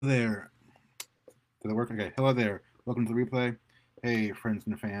There. Did it work? Okay. Hello there. Welcome to the replay. Hey, friends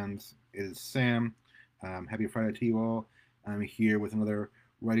and fans. It is Sam. Happy Friday to you all. I'm here with another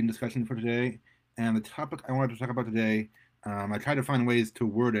writing discussion for today. And the topic I wanted to talk about today, I tried to find ways to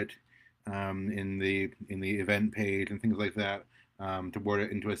word it in the event page and things like that, to word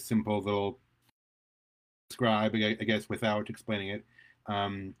it into a simple little describe, I guess, without explaining it.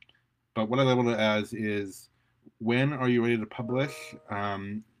 Um, but what I labeled it as is when are you ready to publish?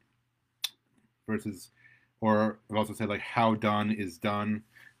 Versus, or I've also said like how done is done,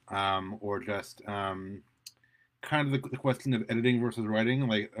 or just kind of the question of editing versus writing,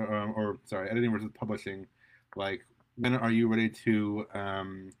 like, or sorry, editing versus publishing. Like, when are you ready to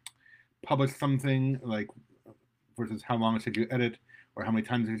publish something? Like, versus how long should you edit, or how many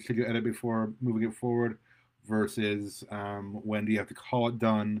times should you edit before moving it forward? Versus when do you have to call it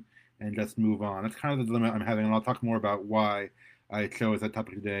done and just move on? That's kind of the dilemma I'm having, and I'll talk more about why I chose that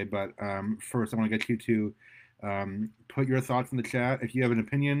topic today. But first, I want to get you to put your thoughts in the chat if you have an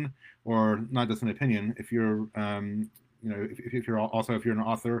opinion, or not just an opinion. If you're, if you're also if you're an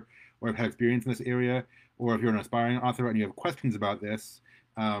author or have had experience in this area, or if you're an aspiring author and you have questions about this,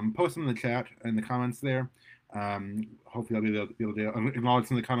 post them in the chat in the comments there. Hopefully, I'll be able to acknowledge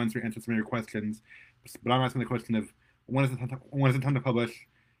some of the comments or answer some of your questions. But I'm asking the question of when is it time to publish?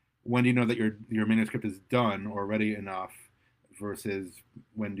 When do you know that your manuscript is done or ready enough? Versus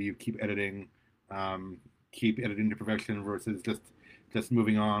when do you keep editing to perfection versus just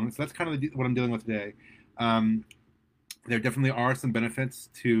moving on. So that's kind of what I'm dealing with today. Um, there definitely are some benefits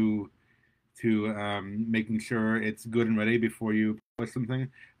to making sure it's good and ready before you publish something.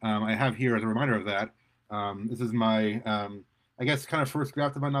 I have here as a reminder of that. This is my, I guess, kind of first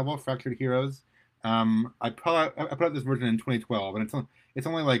draft of my novel, Fractured Heroes. I put out this version in 2012, and it's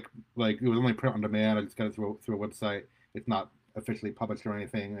only like it was only print on demand. I just got it through a website. It's not officially published or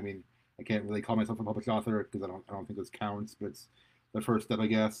anything. I mean, I can't really call myself a published author because I don't think this counts, but it's the first step, I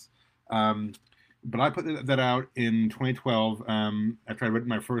guess. Um, but I put that out in 2012 after I'd written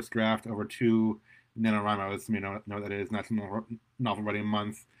my first draft over two NaNoWriMos. You know what that is, National Novel Writing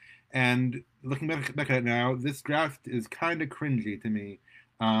Month. And looking back at it now, this draft is kind of cringy to me.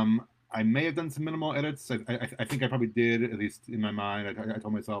 I may have done some minimal edits. I think I probably did, at least in my mind. I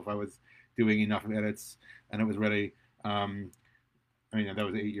told myself I was doing enough edits and it was ready. I mean, that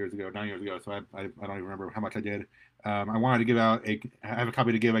was 8 years ago, 9 years ago, so I don't even remember how much I did. I wanted to I have a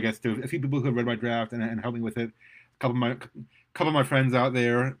copy to give, I guess, to a few people who have read my draft and helped me with it. A couple of my friends out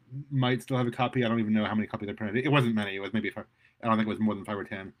there might still have a copy. I don't even know how many copies I printed. It wasn't many. It was maybe five. I don't think it was more than 5 or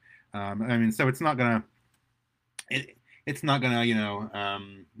 10. I mean, so it's not gonna, I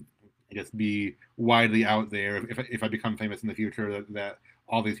guess, be widely out there if I become famous in the future that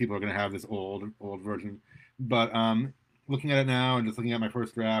all these people are gonna have this old version. But looking at it now and just looking at my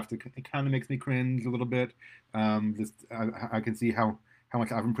first draft, it kind of makes me cringe a little bit. Just I can see how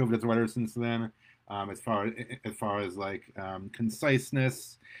much I've improved as a writer since then, as far as like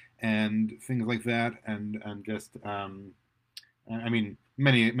conciseness and things like that, and just I mean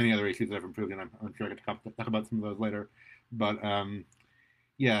many other issues that I've improved, and I'm sure I can talk about some of those later. But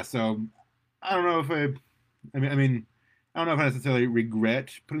yeah, so I don't know if I mean I don't know if I necessarily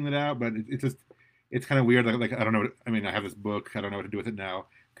regret putting it out, but it's just it's kind of weird. Like I don't know. I mean, I have this book. I don't know what to do with it now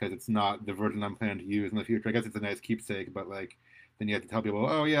because it's not the version I'm planning to use in the future. I guess it's a nice keepsake, but like then you have to tell people,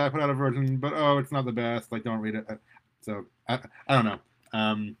 oh yeah, I put out a version, but oh, it's not the best. Like don't read it. So I don't know.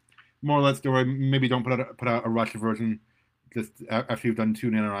 More or less story. Maybe don't put out a rushed version just after you've done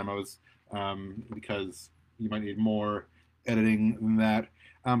two NaNoWriMos, because you might need more editing than that.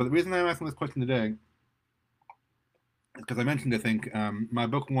 But the reason I'm asking this question today is because I mentioned, I think, my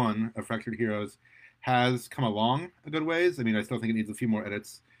book one of Fractured Heroes has come along a good ways. I mean, I still think it needs a few more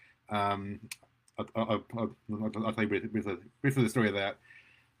edits. Um, I'll tell you briefly the story of that.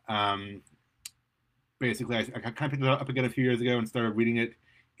 Um, Basically, I kind of picked it up again a few years ago and started reading it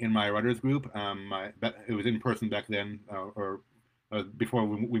in my writers group. It was in person back then, or before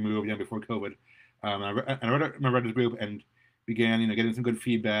we moved, before COVID. I read it in my writers group and began, getting some good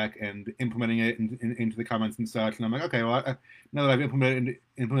feedback and implementing it into the comments and such. And I'm like, okay, well, now that I've implemented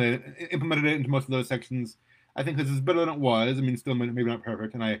it into most of those sections, I think this is better than it was. I mean, still maybe not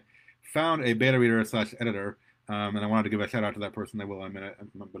perfect. And I found a beta reader slash editor, and I wanted to give a shout out to that person. I will in a minute,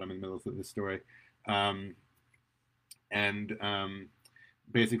 but I'm in the middle of this story. Um, and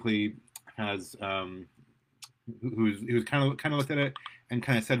basically has who's kind of looked at it and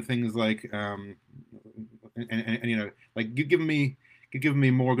kind of said things like and like giving me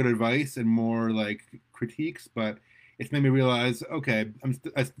more good advice and more like critiques, but it's made me realize, okay,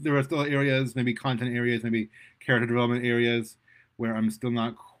 there are still areas, maybe content areas, maybe character development areas where I'm still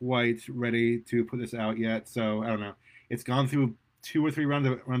not quite ready to put this out yet. So I don't know. It's gone through 2 or 3 rounds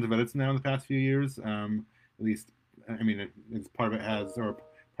of edits now in the past few years. At least, I mean, it's part of it has, or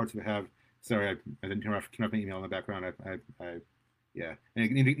parts of it have. Sorry, I didn't turn off my email in the background. Yeah, and I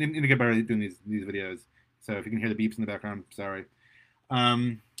need to get better at doing these videos. So if you can hear the beeps in the background, sorry.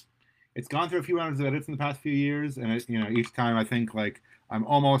 Um, it's gone through a few rounds of edits in the past few years, and each time I think like I'm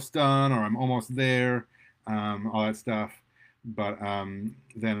almost done or I'm almost there, all that stuff. But then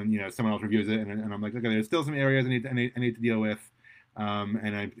someone else reviews it, and I'm like, okay, there's still some areas I need to deal with,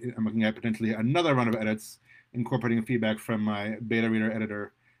 and I'm looking at potentially another round of edits, incorporating feedback from my beta reader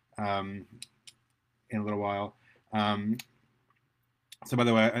editor in a little while. So by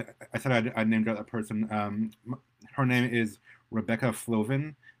the way, I said I'd named out that person. Her name is Rebecca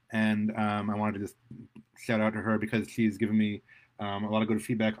Flovin, and I wanted to just shout out to her because she's given me a lot of good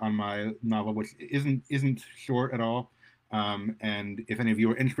feedback on my novel, which isn't short at all. And if any of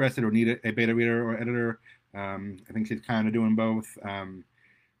you are interested or need a beta reader or editor, I think she's kind of doing both.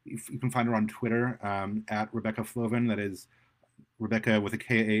 You can find her on Twitter at Rebecca Flovin. That is Rebecca with a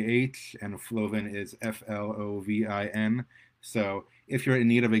K-A-H, and Flovin is F-L-O-V-I-N. So if you're in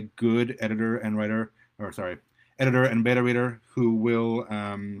need of a good editor and beta reader who will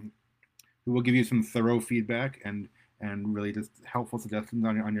give you some thorough feedback and really just helpful suggestions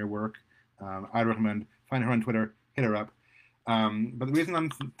on your work, I'd recommend find her on Twitter, hit her up. But the reason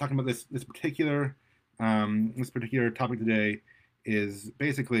I'm talking about this particular topic today is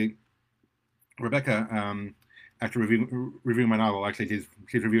basically Rebecca. After reviewing my novel, actually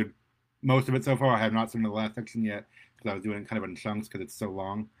she's reviewed most of it so far. I have not seen the last section yet because I was doing it kind of in chunks because it's so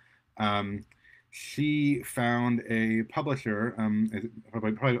long. She found a publisher,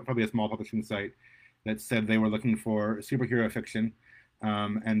 probably a small publishing site, that said they were looking for superhero fiction,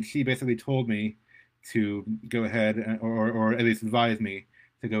 and she basically told me to go ahead or at least advise me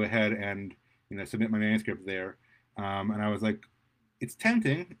to go ahead and submit my manuscript there. And I was like, it's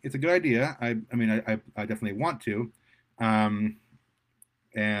tempting. It's a good idea. I mean, I definitely want to. And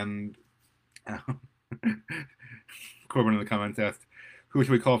Corbin in the comments asked, who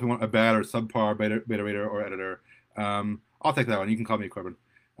should we call if we want a bad or subpar beta reader or editor? I'll take that one. You can call me Corbin.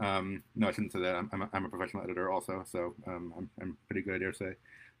 No, I shouldn't say that. I'm a professional editor also, so I'm pretty good, I dare say.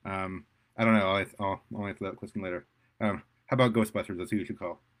 I don't know. I'll answer that question later. How about Ghostbusters? That's who you should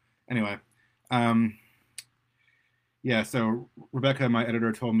call. Anyway, yeah. So Rebecca, my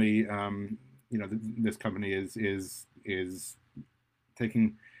editor, told me, this company is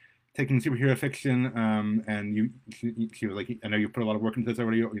taking superhero fiction, and she was like, I know you put a lot of work into this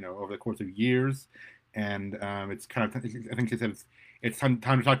already, over the course of years, and it's kind of, I think she said it's time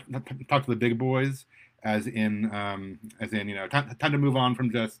to talk to the big boys, as in time to move on from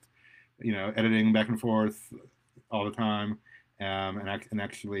just editing back and forth all the time, and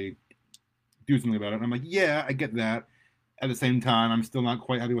actually do something about it. And I'm like, yeah, I get that. At the same time, I'm still not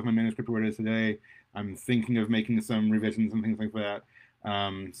quite happy with my manuscript where it is today. I'm thinking of making some revisions and things like that.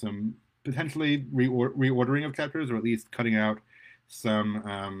 Some potentially reordering of chapters, or at least cutting out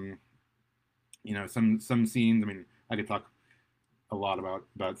some, some scenes. I mean, I could talk a lot about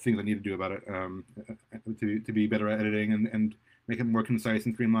things I need to do about it to be better at editing and make it more concise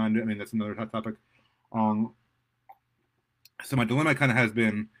and streamlined. I mean, that's another hot topic. So my dilemma kind of has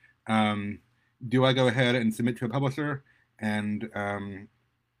been, do I go ahead and submit to a publisher and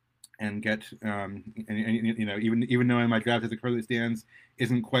get even knowing my draft as it currently stands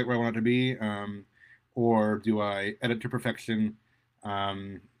isn't quite where I want it to be, or do I edit to perfection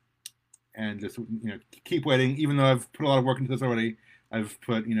and just keep waiting, even though I've put a lot of work into this already. I've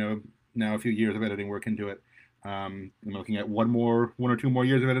put now a few years of editing work into it. I'm looking at one or 2 more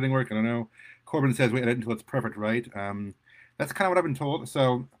years of editing work. I don't know. Corbin says we edit until it's perfect, right? That's kind of what I've been told.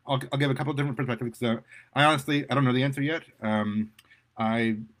 So I'll give a couple of different perspectives. So I don't know the answer yet. I'll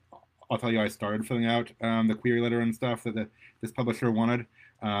tell you, I started filling out the query letter and stuff that this publisher wanted.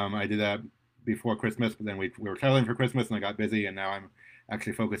 I did that before Christmas, but then we were traveling for Christmas, and I got busy, and now I'm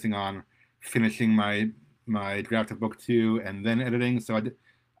actually focusing on finishing my draft of book 2 and then editing. So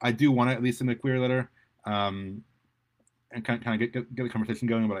I do want to at least send a query letter and kind of get the conversation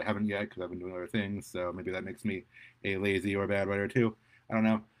going, but I haven't yet because I've been doing other things. So maybe that makes me a lazy or a bad writer too. I don't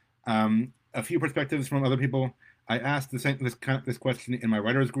know. A few perspectives from other people. I asked this question in my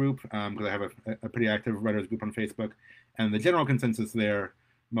writers group because I have a pretty active writers group on Facebook, and the general consensus there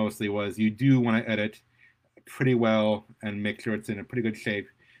mostly was you do want to edit pretty well and make sure it's in a pretty good shape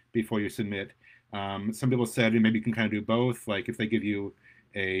before you submit. Some people said maybe you can kind of do both, like if they give you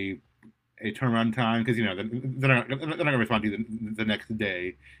a turnaround time, because they're not going to respond to you the next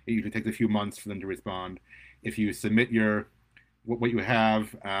day. It usually takes a few months for them to respond. If you submit your what you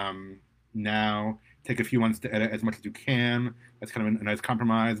have now. Take a few months to edit as much as you can. That's kind of a nice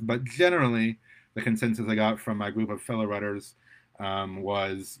compromise. But generally, the consensus I got from my group of fellow writers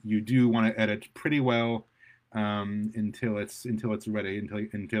was you do want to edit pretty well until it's ready,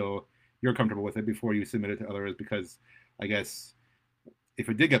 until you're comfortable with it before you submit it to others. Because I guess if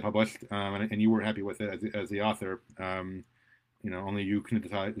it did get published and you were happy with it as the author, only you can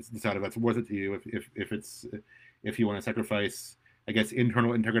decide if that's worth it to you. If you want to sacrifice, I guess,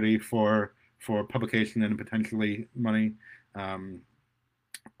 internal integrity for publication and potentially money,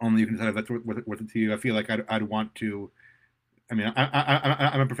 only you can decide if that's worth it to you. I feel like I'd want to. I mean,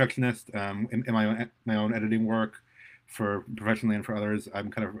 I'm a perfectionist in my own editing work for professionally and for others.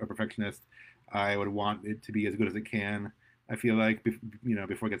 I'm kind of a perfectionist. I would want it to be as good as it can. I feel like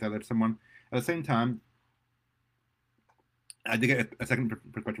before it gets out there to someone. At the same time, I did get a second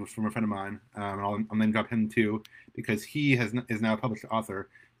perspective from a friend of mine, and I'll name drop him too because he is now a published author.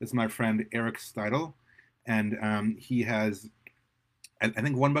 This is my friend Eric Steidel, and he has I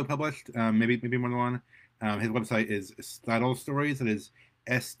think one book published, maybe more than one. His website is Steidel Stories. It is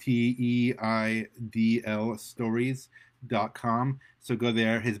STEIDL Stories.com. So go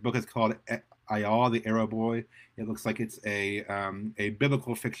there. His book is called Ayal, the Arrow Boy. It looks like it's a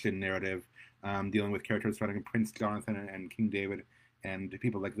biblical fiction narrative dealing with characters surrounding Prince Jonathan and King David and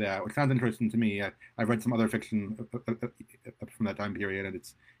people like that, which sounds interesting to me. I've read some other fiction from that time period, and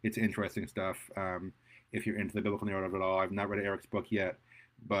it's interesting stuff. If you're into the biblical narrative at all, I've not read Eric's book yet,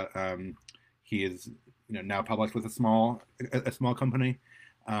 but he is now published with a small company,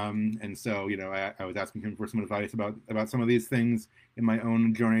 and so I was asking him for some advice about some of these things in my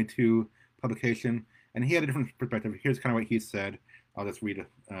own journey to publication, and he had a different perspective. Here's kind of what he said. I'll just read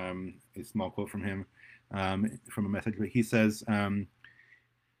a small quote from him from a message. But he says,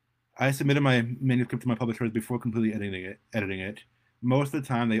 "I submitted my manuscript to my publishers before completely editing it. Most of the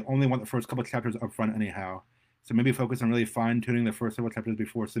time, they only want the first couple of chapters up front anyhow. So maybe focus on really fine-tuning the first several chapters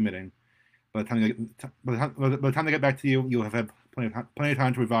before submitting. By the time they get back to you, you'll have had plenty of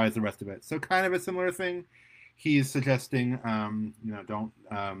time to revise the rest of it." So kind of a similar thing. He's suggesting, don't,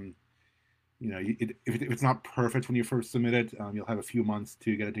 if it's not perfect when you first submit it, you'll have a few months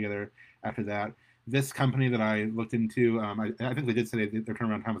to get it together after that. This company that I looked into, I think they did say their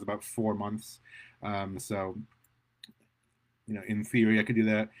turnaround time was about 4 months. So, in theory, I could do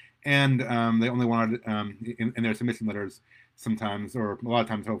that. And they only wanted, in their submission letters, sometimes, or a lot of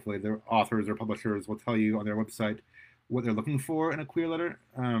times, hopefully, their authors or publishers will tell you on their website what they're looking for in a queer letter.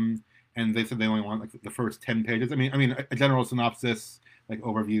 And they said they only want like the first 10 pages. I mean, a general synopsis, like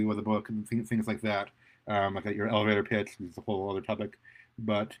overview of the book and things like that. Like your elevator pitch is a whole other topic.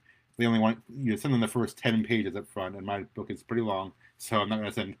 But they only want you to send them the first 10 pages up front. And my book is pretty long, so I'm not going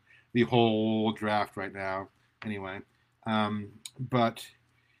to send the whole draft right now. Anyway, but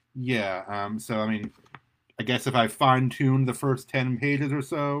yeah. So I mean, I guess if I fine-tuned the first 10 pages or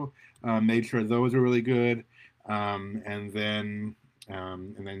so, made sure those are really good, and then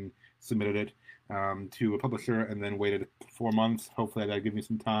submitted it to a publisher, and then waited 4 months. Hopefully, that'll give me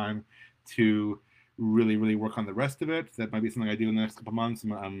some time to really, really work on the rest of it. That might be something I do in the next couple months.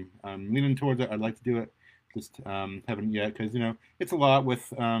 I'm leaning towards it. I'd like to do it, just haven't yet because it's a lot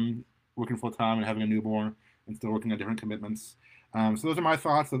with working full time and having a newborn and still working on different commitments. So those are my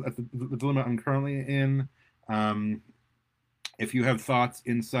thoughts. That's the dilemma I'm currently in. If you have thoughts,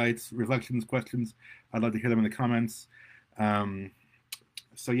 insights, reflections, questions, I'd love to hear them in the comments.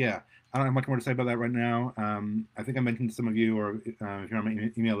 So yeah, I don't have much more to say about that right now. I think I mentioned to some of you, or if you're on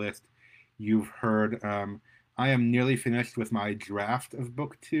my email list, you've heard I am nearly finished with my draft of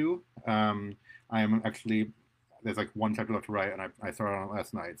book 2. I am actually, there's like one chapter left to write, and I started on it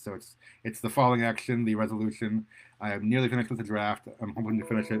last night. So it's the falling action, the resolution. I am nearly finished with the draft. I'm hoping to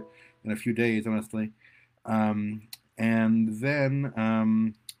finish it in a few days, honestly. And then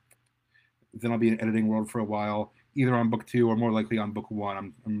I'll be in editing world for a while, either on book 2 or more likely on book 1.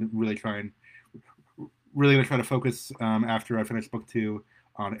 I'm really going to try to focus after I finish book 2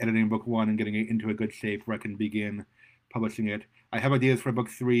 on editing book 1 and getting it into a good shape where I can begin publishing it. I have ideas for book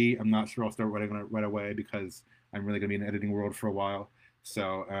 3. I'm not sure I'll start writing it right away because I'm really going to be in editing world for a while.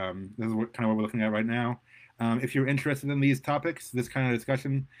 So this is kind of what we're looking at right now. If you're interested in these topics, this kind of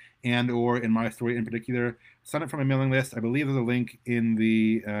discussion, and or in my story in particular, sign up for my mailing list. I believe there's a link in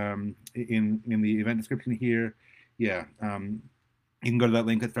the in the event description here. Yeah, you can go to that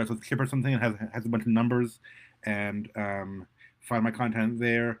link that starts with ship or something and has a bunch of numbers, and find my content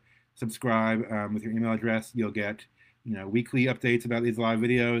there. Subscribe with your email address. You'll get weekly updates about these live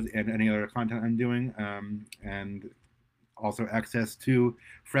videos and any other content I'm doing, and also access to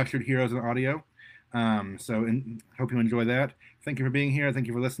Fractured Heroes and audio. Hope you enjoy that. Thank you for being here. Thank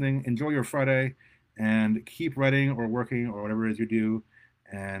you for listening. Enjoy your Friday and keep writing or working or whatever it is you do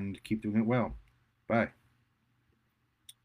and keep doing it well. Bye.